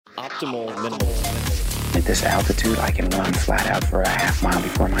Optimal minimalism. At this altitude, I can run flat out for a half mile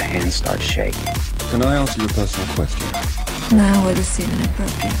before my hands start shaking. Can I answer your personal question? Now would seem an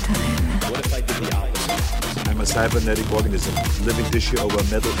appropriate time. What if I did the opposite? I'm a cybernetic organism, living tissue over a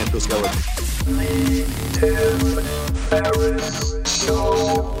metal endoskeleton. Tim Ferriss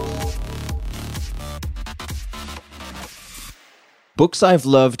Show. Books I've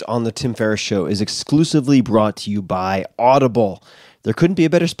Loved on the Tim Ferriss Show is exclusively brought to you by Audible. There couldn't be a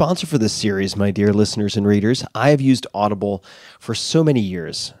better sponsor for this series, my dear listeners and readers. I have used Audible for so many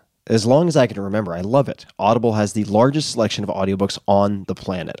years. As long as I can remember, I love it. Audible has the largest selection of audiobooks on the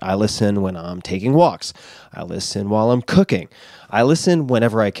planet. I listen when I'm taking walks. I listen while I'm cooking. I listen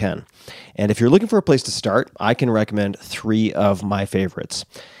whenever I can. And if you're looking for a place to start, I can recommend 3 of my favorites.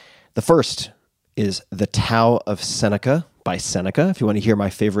 The first is The Tao of Seneca by Seneca. If you want to hear my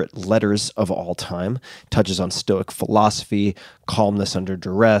favorite letters of all time, touches on Stoic philosophy, calmness under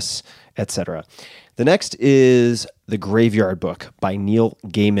duress, etc. The next is The Graveyard Book by Neil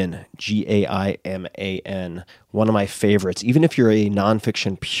Gaiman, Gaiman, one of my favorites. Even if you're a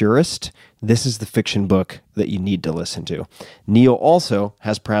nonfiction purist, this is the fiction book that you need to listen to. Neil also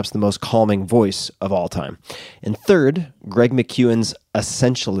has perhaps the most calming voice of all time. And third, Greg McKeown's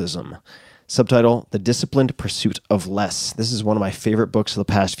Essentialism. Subtitle, The Disciplined Pursuit of Less. This is one of my favorite books of the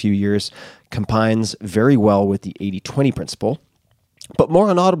past few years. Combines very well with the 80-20 principle. But more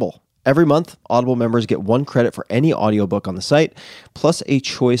on Audible. Every month, Audible members get 1 credit for any audiobook on the site, plus a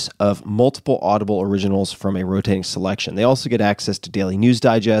choice of multiple Audible originals from a rotating selection. They also get access to daily news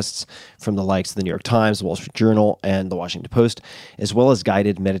digests from the likes of the New York Times, the Wall Street Journal, and the Washington Post, as well as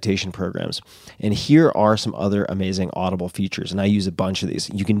guided meditation programs. And here are some other amazing Audible features, and I use a bunch of these.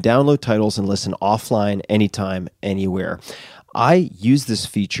 You can download titles and listen offline, anytime, anywhere. I use this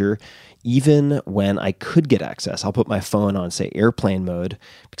feature even when I could get access. I'll put my phone on, say, airplane mode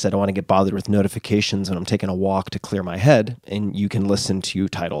because I don't want to get bothered with notifications when I'm taking a walk to clear my head, and you can listen to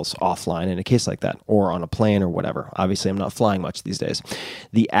titles offline in a case like that, or on a plane or whatever. Obviously, I'm not flying much these days.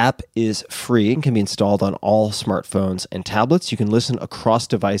 The app is free and can be installed on all smartphones and tablets. You can listen across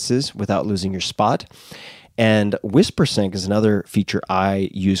devices without losing your spot. And WhisperSync is another feature I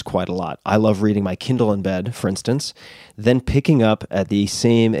use quite a lot. I love reading my Kindle in bed, for instance, then picking up at the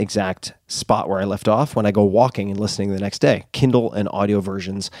same exact spot where I left off when I go walking and listening the next day. Kindle and audio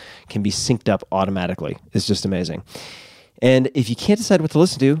versions can be synced up automatically. It's just amazing. And if you can't decide what to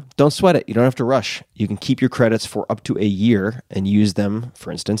listen to, don't sweat it. You don't have to rush. You can keep your credits for up to a year and use them, for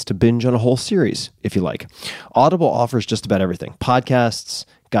instance, to binge on a whole series, if you like. Audible offers just about everything. Podcasts,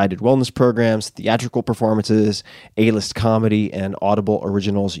 guided wellness programs, theatrical performances, A-list comedy, and Audible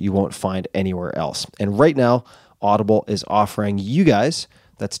originals you won't find anywhere else. And right now, Audible is offering you guys,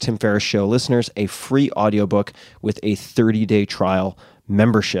 that's Tim Ferriss Show listeners, a free audiobook with a 30-day trial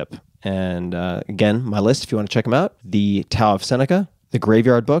membership. And again, my list, if you want to check them out, The Tao of Seneca, The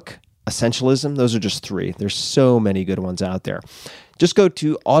Graveyard Book, Essentialism, those are just 3. There's so many good ones out there. Just go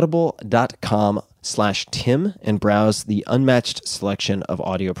to audible.com/Tim and browse the unmatched selection of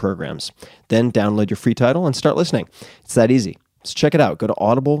audio programs. Then download your free title and start listening. It's that easy. So check it out. Go to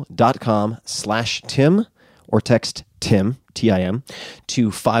audible.com/Tim or text Tim, T-I-M,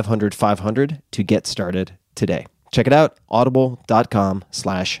 to 500-500 to get started today. Check it out,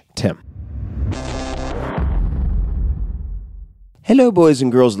 audible.com/Tim. Hello, boys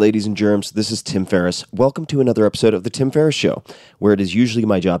and girls, ladies and germs. This is Tim Ferriss. Welcome to another episode of The Tim Ferriss Show, where it is usually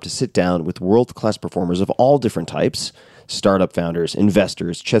my job to sit down with world-class performers of all different types, startup founders,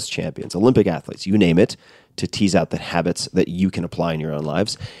 investors, chess champions, Olympic athletes, you name it, to tease out the habits that you can apply in your own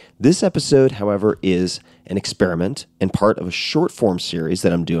lives. This episode, however, is an experiment and part of a short-form series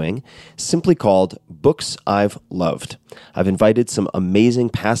that I'm doing, simply called Books I've Loved. I've invited some amazing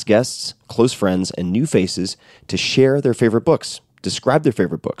past guests, close friends, and new faces to share their favorite books, describe their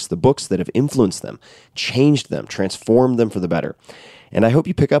favorite books, the books that have influenced them, changed them, transformed them for the better. And I hope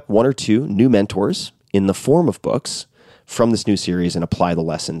you pick up 1 or 2 new mentors in the form of books from this new series and apply the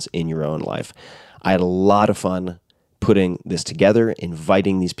lessons in your own life. I had a lot of fun putting this together,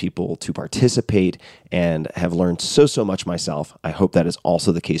 inviting these people to participate, and have learned so much myself. I hope that is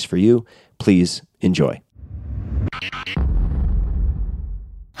also the case for you. Please enjoy.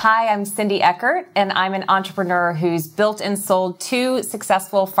 Hi, I'm Cindy Eckert, and I'm an entrepreneur who's built and sold 2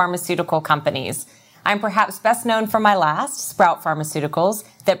 successful pharmaceutical companies. I'm perhaps best known for my last, Sprout Pharmaceuticals,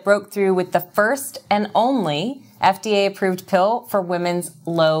 that broke through with the first and only FDA-approved pill for women's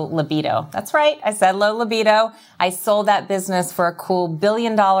low libido. That's right, I said low libido. I sold that business for a cool $1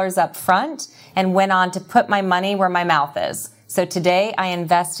 billion up front and went on to put my money where my mouth is. So today I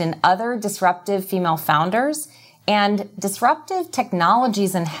invest in other disruptive female founders and disruptive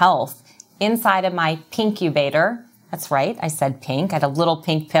technologies in health inside of my Pinkubator. That's right, I said pink. I had a little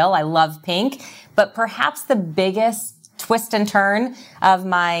pink pill. I love pink. But perhaps the biggest twist and turn of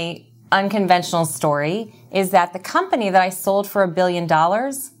my unconventional story is that the company that I sold for $1 billion,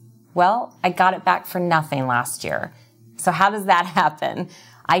 well, I got it back for nothing last year. So how does that happen?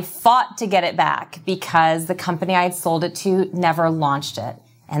 I fought to get it back because the company I had sold it to never launched it.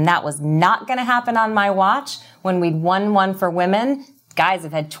 And that was not going to happen on my watch. When we'd won one for women, guys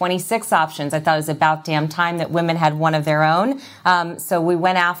have had 26 options. I thought it was about damn time that women had one of their own. So we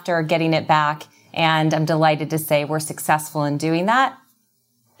went after getting it back, and I'm delighted to say we're successful in doing that,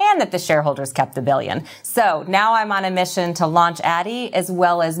 and that the shareholders kept the $1 billion. So now I'm on a mission to launch Addyi, as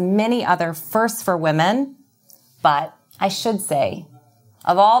well as many other firsts for women. But I should say,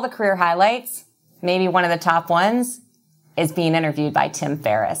 of all the career highlights, maybe one of the top ones is being interviewed by Tim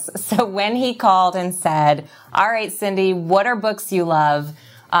Ferriss. So when he called and said, all right, Cindy, what are books you love?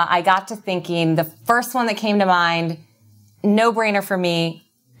 I got to thinking, the first one that came to mind, no brainer for me,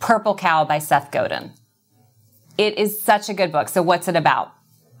 Purple Cow by Seth Godin. It is such a good book. So what's it about?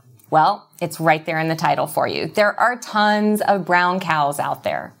 Well, it's right there in the title for you. There are tons of brown cows out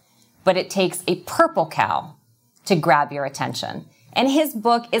there, but it takes a purple cow to grab your attention. And his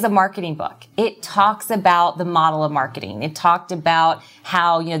book is a marketing book. It talks about the model of marketing. It talked about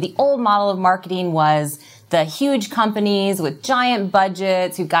how, the old model of marketing was the huge companies with giant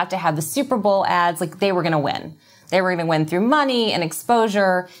budgets who got to have the Super Bowl ads, like they were going to win. They were going to win through money and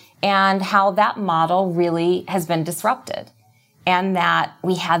exposure, and how that model really has been disrupted. And that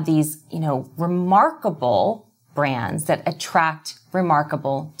we have these, remarkable brands that attract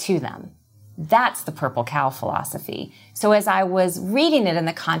remarkable to them. That's the purple cow philosophy. So as I was reading it in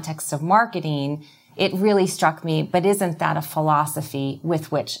the context of marketing, it really struck me, but isn't that a philosophy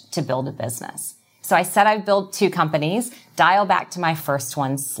with which to build a business? So I said I've built 2 companies, dial back to my first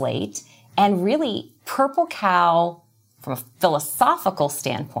one, Slate, and really purple cow, from a philosophical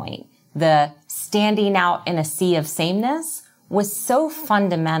standpoint, the standing out in a sea of sameness was so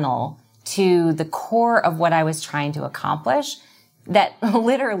fundamental to the core of what I was trying to accomplish that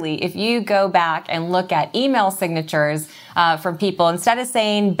literally, if you go back and look at email signatures from people, instead of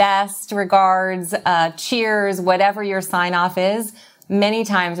saying best regards, cheers, whatever your sign off is, many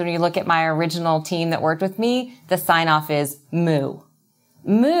times when you look at my original team that worked with me, the sign off is moo.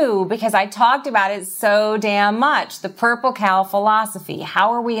 Moo, because I talked about it so damn much. The purple cow philosophy.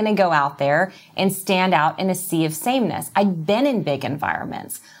 How are we going to go out there and stand out in a sea of sameness? I'd been in big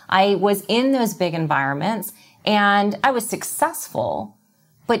environments. I was in those big environments, and I was successful,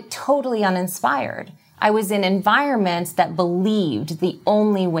 but totally uninspired. I was in environments that believed the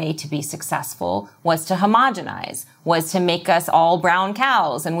only way to be successful was to homogenize, was to make us all brown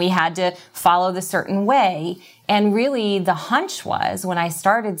cows, and we had to follow the certain way. And really, the hunch was, when I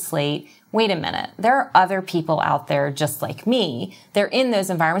started Slate, wait a minute, there are other people out there just like me. They're in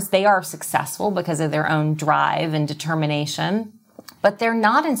those environments. They are successful because of their own drive and determination, but they're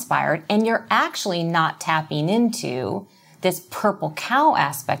not inspired, and you're actually not tapping into this purple cow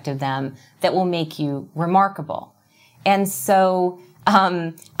aspect of them that will make you remarkable. And so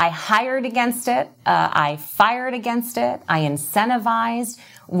I hired against it. I fired against it. I incentivized.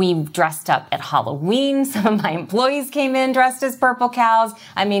 We dressed up at Halloween. Some of my employees came in dressed as purple cows.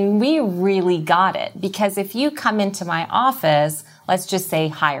 I mean, we really got it, because if you come into my office, let's just say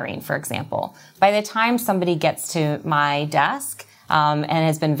hiring, for example, by the time somebody gets to my desk, and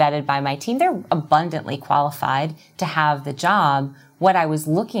has been vetted by my team, they're abundantly qualified to have the job. What I was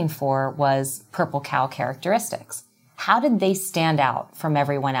looking for was purple cow characteristics. How did they stand out from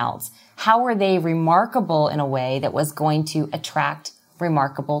everyone else? How were they remarkable in a way that was going to attract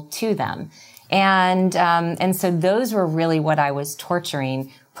remarkable to them? And so those were really what I was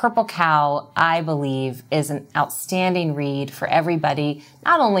torturing. Purple Cow, I believe, is an outstanding read for everybody,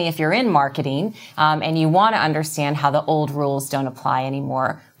 not only if you're in marketing and you want to understand how the old rules don't apply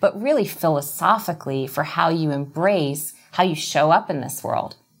anymore, but really philosophically for how you embrace how you show up in this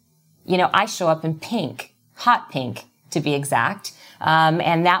world. I show up in pink, hot pink to be exact,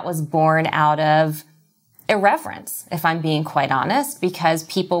 and that was born out of irreverence, if I'm being quite honest, because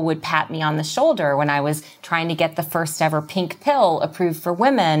people would pat me on the shoulder when I was trying to get the first ever pink pill approved for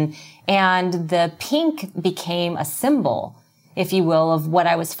women. And the pink became a symbol, if you will, of what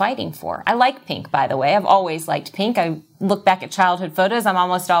I was fighting for. I like pink, by the way. I've always liked pink. I look back at childhood photos. I'm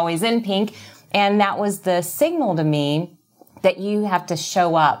almost always in pink. And that was the signal to me that you have to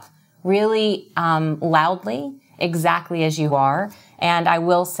show up really loudly exactly as you are. And I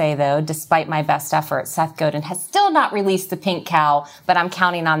will say, though, despite my best efforts, Seth Godin has still not released The Pink Cow, but I'm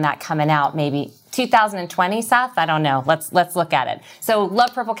counting on that coming out maybe 2020, Seth? I don't know. Let's look at it. So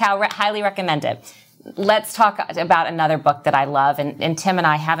love Purple Cow, highly recommend it. Let's talk about another book that I love, and Tim and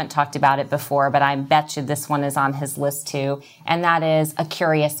I haven't talked about it before, but I bet you this one is on his list too, and that is A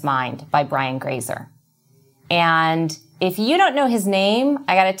Curious Mind by Brian Grazer. And if you don't know his name,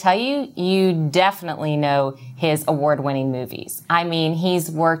 I gotta tell you, you definitely know his award-winning movies. I mean, he's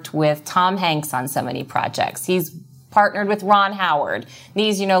worked with Tom Hanks on so many projects. He's partnered with Ron Howard,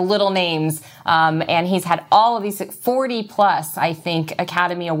 these, little names, and he's had all of these 40 plus, I think,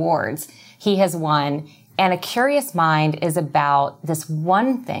 Academy Awards he has won. And A Curious Mind is about this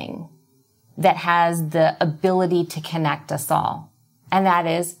one thing that has the ability to connect us all, and that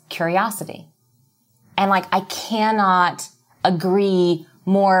is curiosity. And I cannot agree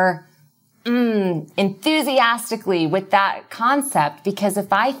more enthusiastically with that concept, because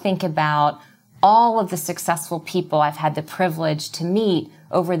if I think about all of the successful people I've had the privilege to meet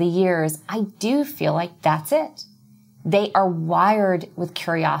over the years, I do feel like that's it. They are wired with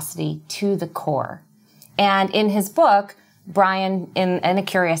curiosity to the core. And in his book, Brian, in A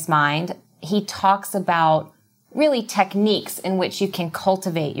Curious Mind, he talks about really techniques in which you can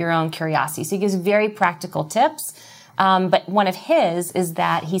cultivate your own curiosity. So he gives very practical tips. But one of his is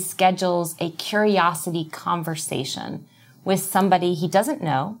that he schedules a curiosity conversation with somebody he doesn't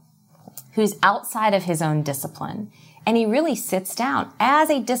know, who's outside of his own discipline. And he really sits down as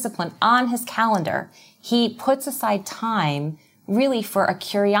a discipline on his calendar. He puts aside time really for a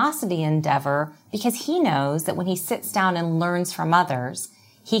curiosity endeavor, because he knows that when he sits down and learns from others,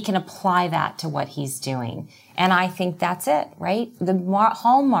 he can apply that to what he's doing. And I think that's it, right? The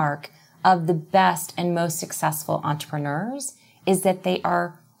hallmark of the best and most successful entrepreneurs is that they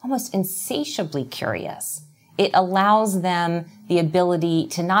are almost insatiably curious. It allows them the ability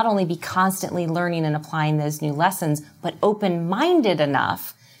to not only be constantly learning and applying those new lessons, but open-minded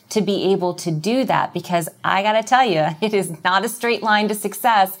enough to be able to do that, because I gotta tell you, it is not a straight line to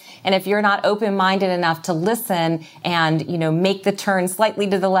success. And if you're not open-minded enough to listen and, make the turn slightly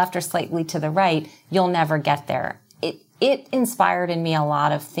to the left or slightly to the right, you'll never get there. It inspired in me a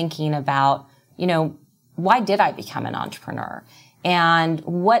lot of thinking about, why did I become an entrepreneur? And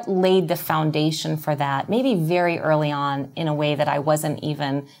what laid the foundation for that, maybe very early on in a way that I wasn't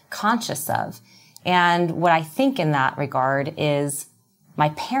even conscious of. And what I think in that regard is my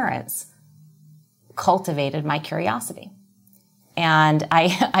parents cultivated my curiosity. And I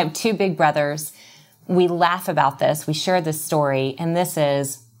have two big brothers. We laugh about this. We share this story. And this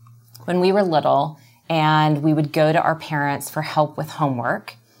is when we were little and we would go to our parents for help with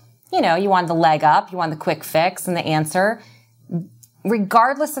homework. You wanted the leg up, you wanted the quick fix and the answer.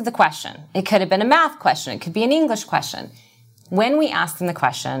 Regardless of the question, it could have been a math question, it could be an English question. When we asked them the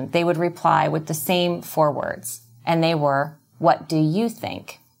question, they would reply with the same 4 words. And they were, "What do you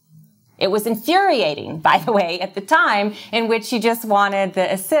think?" It was infuriating, by the way, at the time, in which you just wanted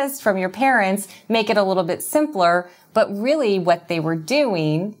the assist from your parents, make it a little bit simpler. But really what they were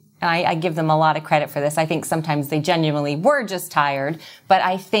doing, and I give them a lot of credit for this. I think sometimes they genuinely were just tired. But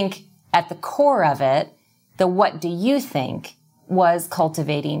I think at the core of it, the "what do you think" was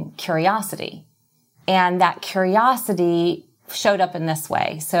cultivating curiosity. And that curiosity showed up in this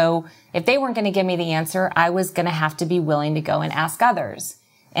way. So if they weren't going to give me the answer, I was going to have to be willing to go and ask others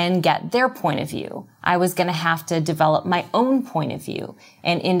and get their point of view. I was going to have to develop my own point of view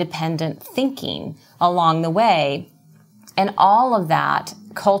and independent thinking along the way. And all of that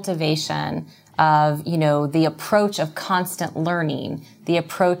cultivation of, the approach of constant learning, the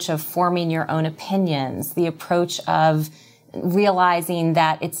approach of forming your own opinions, the approach of realizing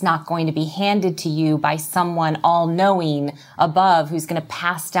that it's not going to be handed to you by someone all-knowing above who's going to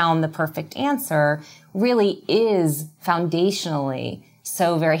pass down the perfect answer, really is foundationally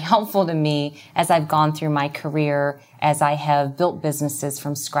so very helpful to me as I've gone through my career, as I have built businesses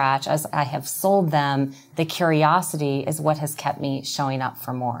from scratch, as I have sold them. The curiosity is what has kept me showing up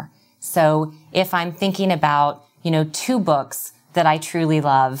for more. So if I'm thinking about, 2 books that I truly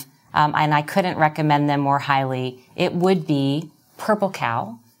love, and I couldn't recommend them more highly, it would be Purple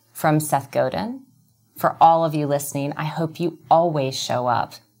Cow from Seth Godin. For all of you listening, I hope you always show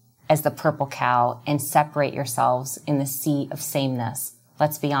up as the purple cow and separate yourselves in the sea of sameness.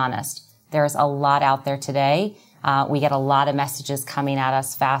 Let's be honest. There's a lot out there today. We get a lot of messages coming at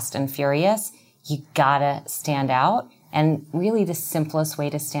us fast and furious. You gotta stand out. And really the simplest way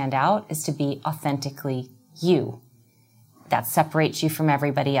to stand out is to be authentically you. That separates you from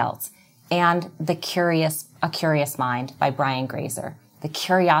everybody else. And A Curious Mind by Brian Grazer. The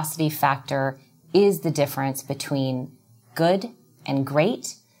curiosity factor is the difference between good and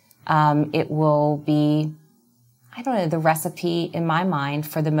great. It will be, the recipe in my mind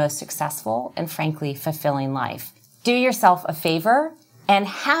for the most successful and frankly fulfilling life. Do yourself a favor and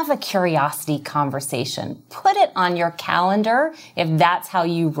have a curiosity conversation. Put it on your calendar if that's how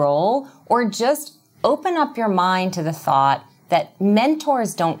you roll, or just open up your mind to the thought that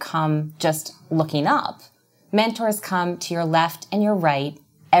mentors don't come just looking up. Mentors come to your left and your right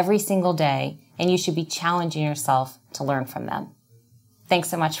every single day, and you should be challenging yourself to learn from them. Thanks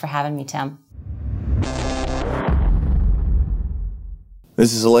so much for having me, Tim.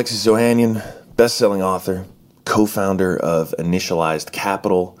 This is Alexis Ohanian, best-selling author, co-founder of Initialized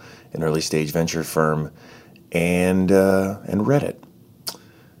Capital, an early-stage venture firm, and Reddit.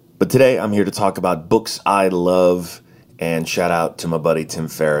 But today I'm here to talk about books I love, and shout out to my buddy Tim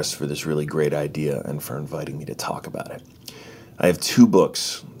Ferriss for this really great idea and for inviting me to talk about it. I have two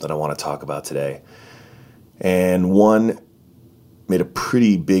books that I want to talk about today, and one made a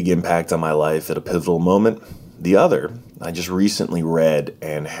pretty big impact on my life at a pivotal moment. The other I just recently read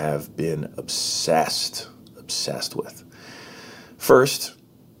and have been obsessed with. First,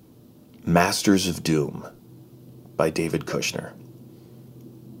 Masters of Doom by David Kushner.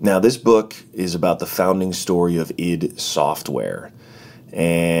 Now, this book is about the founding story of id Software.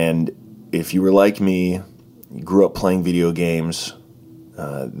 And if you were like me, you grew up playing video games,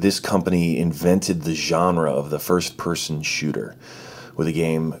 this company invented the genre of the first-person shooter with a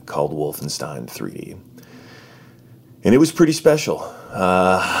game called Wolfenstein 3D. And it was pretty special.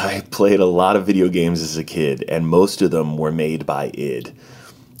 I played a lot of video games as a kid, and most of them were made by id.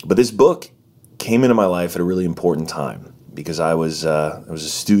 But this book came into my life at a really important time because I was a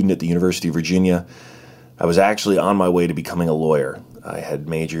student at the University of Virginia. I was actually on my way to becoming a lawyer. I had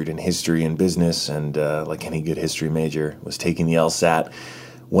majored in history and business, and like any good history major, was taking the LSAT.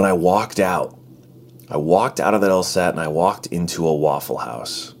 When I walked out of that LSAT and I walked into a Waffle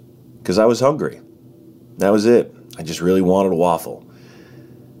House because I was hungry. That was it. I just really wanted a waffle.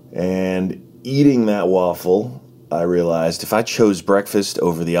 And eating that waffle, I realized if I chose breakfast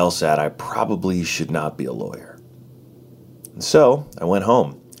over the LSAT, I probably should not be a lawyer. And so I went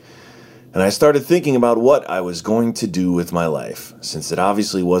home. And I started thinking about what I was going to do with my life, since it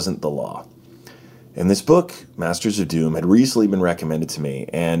obviously wasn't the law. And this book, Masters of Doom, had recently been recommended to me,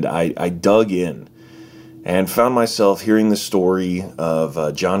 and I dug in and found myself hearing the story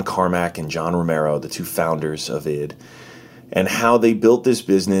of John Carmack and John Romero, the two founders of id, and how they built this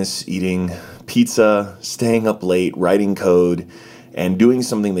business eating pizza, staying up late, writing code, and doing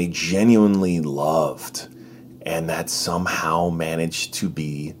something they genuinely loved, and that somehow managed to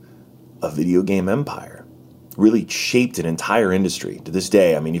be a video game empire. Really shaped an entire industry. To this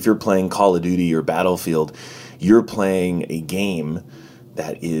day, I mean, if you're playing Call of Duty or Battlefield, you're playing a game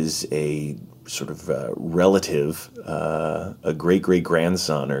that is a sort of relative, a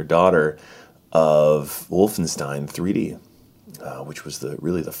great-great-grandson or daughter of Wolfenstein 3D, which was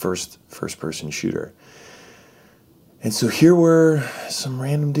really the first-person shooter. And so here were some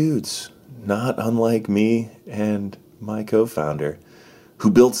random dudes, not unlike me and my co-founder, who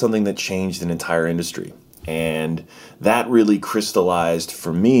built something that changed an entire industry. And that really crystallized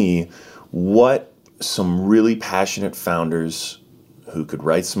for me what some really passionate founders who could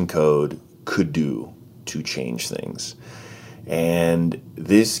write some code could do to change things. And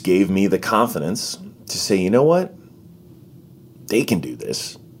this gave me the confidence to say, you know what? They can do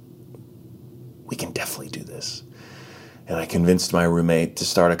this. We can definitely do this. And I convinced my roommate to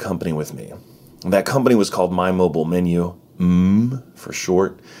start a company with me. And that company was called My Mobile Menu, for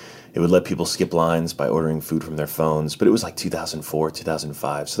short. It would let people skip lines by ordering food from their phones, but it was like 2004,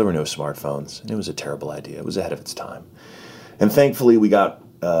 2005, so there were no smartphones, and it was a terrible idea. It was ahead of its time. And thankfully, we got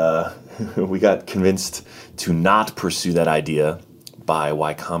convinced to not pursue that idea by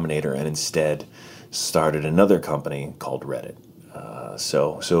Y Combinator and instead started another company called Reddit.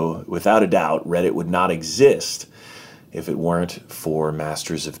 So without a doubt, Reddit would not exist if it weren't for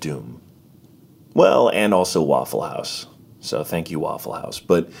Masters of Doom. Well, and also Waffle House. So thank you, Waffle House.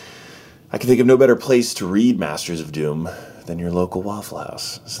 But I can think of no better place to read Masters of Doom than your local Waffle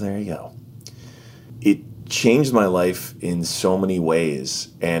House. So there you go. It changed my life in so many ways,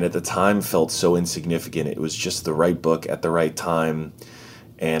 and at the time felt so insignificant. It was just the right book at the right time,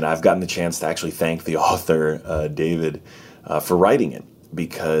 and I've gotten the chance to actually thank the author, David, for writing it,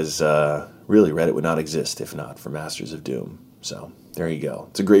 because really Reddit would not exist if not for Masters of Doom. So there you go.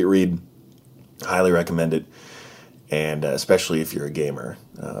 It's a great read. Highly recommend it. And especially if you're a gamer,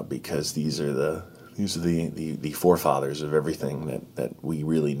 because these are the forefathers of everything that we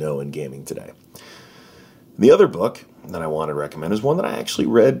really know in gaming today. The other book that I want to recommend is one that I actually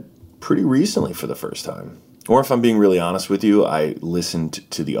read pretty recently for the first time. Or if I'm being really honest with you, I listened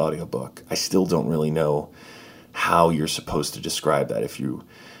to the audiobook. I still don't really know how you're supposed to describe that.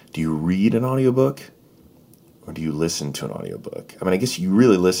 Do you read an audiobook or do you listen to an audiobook? I mean, I guess you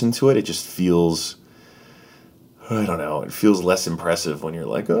really listen to it. It just feels, I don't know, it feels less impressive when you're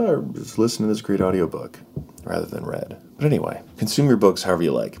like, oh, just listen to this great audiobook rather than read. But anyway, consume your books however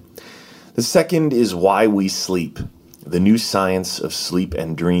you like. The second is Why We Sleep, The New Science of Sleep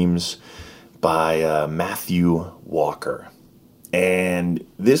and Dreams by Matthew Walker. And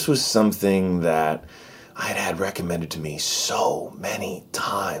this was something that I had recommended to me so many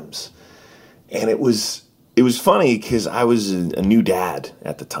times. And it was funny because I was a new dad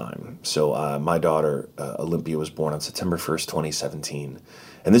at the time. So my daughter, Olympia, was born on September 1st, 2017.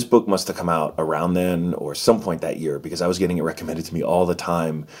 And this book must have come out around then or some point that year because I was getting it recommended to me all the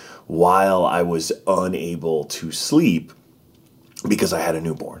time while I was unable to sleep because I had a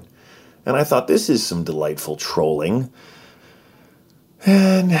newborn. And I thought, this is some delightful trolling.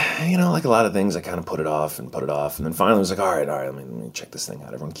 And, like a lot of things, I kind of put it off. And then finally I was like, all right, let me check this thing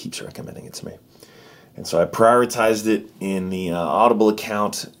out. Everyone keeps recommending it to me. And so I prioritized it in the Audible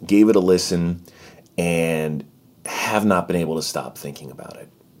account, gave it a listen, and have not been able to stop thinking about it.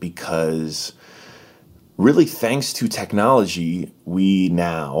 Because really, thanks to technology, we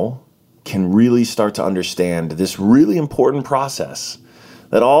now can really start to understand this really important process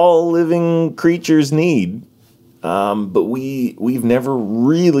that all living creatures need, but we've never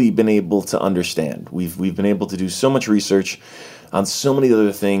really been able to understand. We've been able to do so much research on so many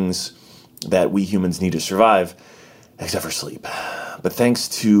other things that we humans need to survive, except for sleep. But thanks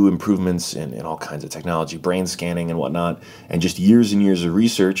to improvements in all kinds of technology, brain scanning and whatnot, and just years and years of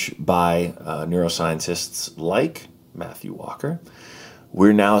research by neuroscientists like Matthew Walker,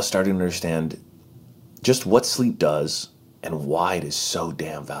 we're now starting to understand just what sleep does and why it is so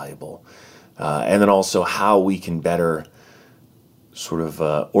damn valuable. And then also how we can better sort of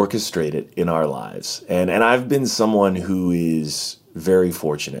orchestrate it in our lives. And I've been someone who is very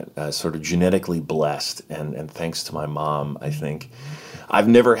fortunate, sort of genetically blessed, and thanks to my mom, I think, I've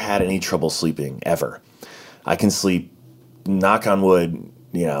never had any trouble sleeping, ever. I can sleep, knock on wood,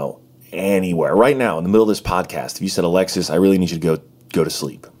 anywhere. Right now, in the middle of this podcast, if you said, Alexis, I really need you to go to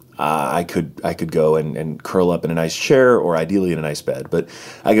sleep, I could go and curl up in a nice chair, or ideally in a nice bed, but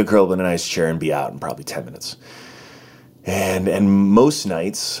I could curl up in a nice chair and be out in probably 10 minutes. And most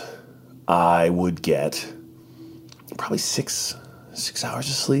nights, I would get probably six hours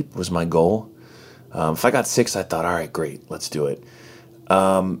of sleep was my goal. If I got 6, I thought, all right, great, let's do it.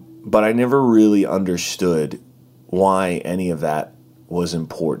 But I never really understood why any of that was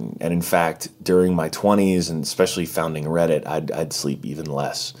important. And in fact, during my 20s, and especially founding Reddit, I'd sleep even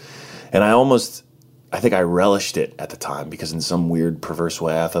less. And I think I relished it at the time because in some weird, perverse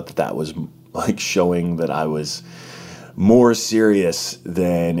way, I thought that was like showing that I was more serious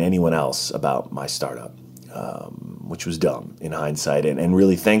than anyone else about my startup, which was dumb in hindsight. And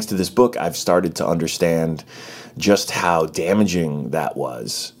really, thanks to this book, I've started to understand just how damaging that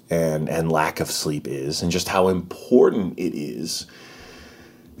was and lack of sleep is, and just how important it is,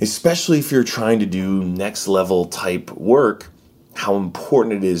 especially if you're trying to do next level type work, how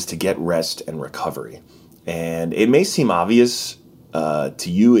important it is to get rest and recovery. And it may seem obvious to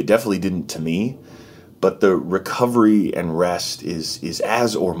you, it definitely didn't to me, but the recovery and rest is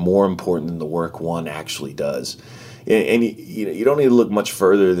as or more important than the work one actually does. And you don't need to look much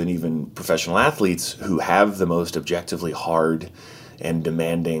further than even professional athletes who have the most objectively hard and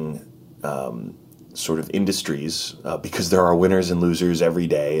demanding sort of industries, because there are winners and losers every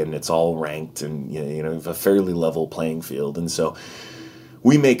day, and it's all ranked, and you have a fairly level playing field. And so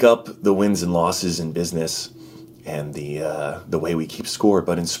we make up the wins and losses in business and the way we keep score.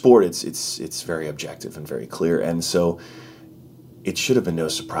 But in sport, it's very objective and very clear. And so it should have been no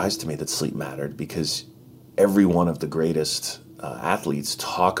surprise to me that sleep mattered, because every one of the greatest athletes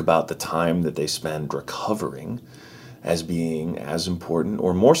talk about the time that they spend recovering as being as important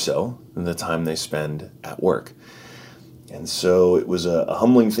or more so than the time they spend at work. And so it was a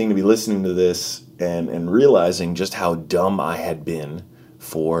humbling thing to be listening to this and realizing just how dumb I had been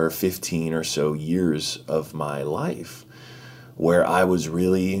for 15 or so years of my life, where I was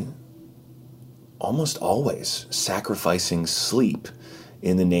really almost always sacrificing sleep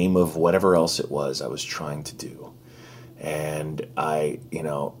in the name of whatever else it was I was trying to do. And I,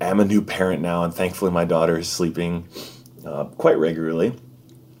 am a new parent now, and thankfully my daughter is sleeping quite regularly,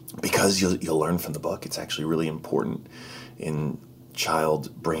 because you'll learn from the book. It's actually really important in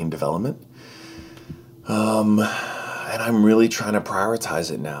child brain development. And I'm really trying to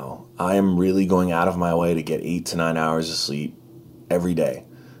prioritize it now. I am really going out of my way to get 8 to 9 hours of sleep every day.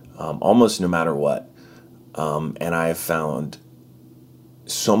 almost no matter what. And I have found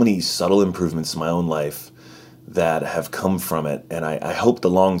so many subtle improvements in my own life that have come from it, and I hope the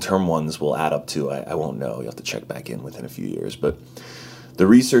long-term ones will add up too. I won't know. You'll have to check back in within a few years. But the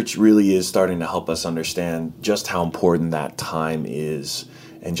research really is starting to help us understand just how important that time is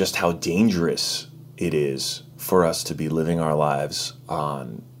and just how dangerous it is for us to be living our lives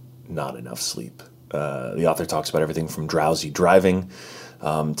on not enough sleep. The author talks about everything from drowsy driving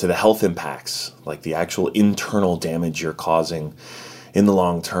to the health impacts, like the actual internal damage you're causing in the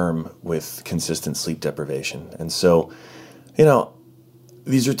long term with consistent sleep deprivation. And so,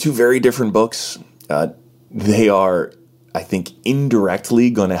 these are two very different books. They are, I think, indirectly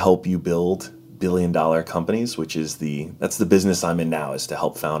going to help you build billion-dollar companies, that's the business I'm in now, is to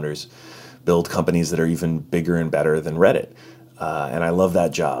help founders build companies that are even bigger and better than Reddit. And I love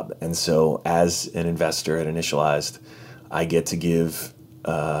that job. And so as an investor at Initialized, I get to give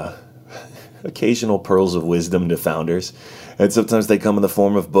occasional pearls of wisdom to founders. And sometimes they come in the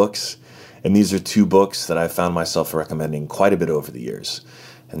form of books. And these are two books that I've found myself recommending quite a bit over the years.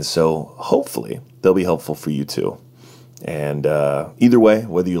 And so hopefully they'll be helpful for you too. And either way,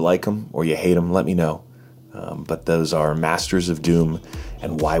 whether you like them or you hate them, let me know. But those are Masters of Doom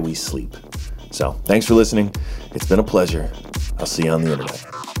and Why We Sleep. So thanks for listening. It's been a pleasure. I'll see you on the internet.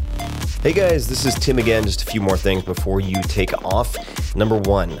 Hey guys, this is Tim again. Just a few more things before you take off. Number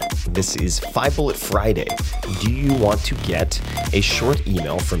one, this is 5 Bullet Friday. Do you want to get a short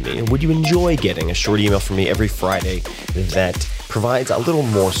email from me? Would you enjoy getting a short email from me every Friday that provides a little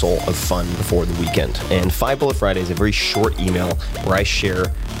morsel of fun before the weekend? And 5 Bullet Friday is a very short email where I share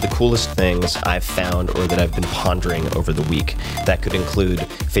the coolest things I've found or that I've been pondering over the week. That could include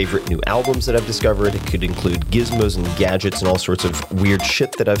favorite new albums that I've discovered. It could include gizmos and gadgets and all sorts of weird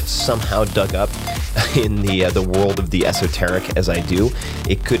shit that I've somehow dug up in the world of the esoteric as I do.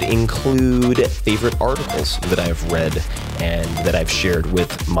 It could include favorite articles that I've read and that I've shared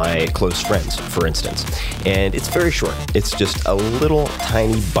with my close friends, for instance. And it's very short. It's just a little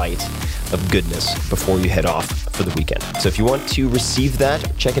tiny bite of goodness before you head off for the weekend. So if you want to receive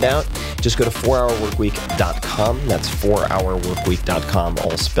that, check it out. Just go to 4hourworkweek.com. That's 4hourworkweek.com,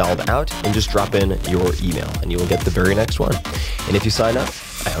 all spelled out, and just drop in your email and you will get the very next one. And if you sign up,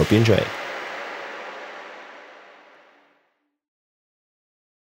 I hope you enjoy it.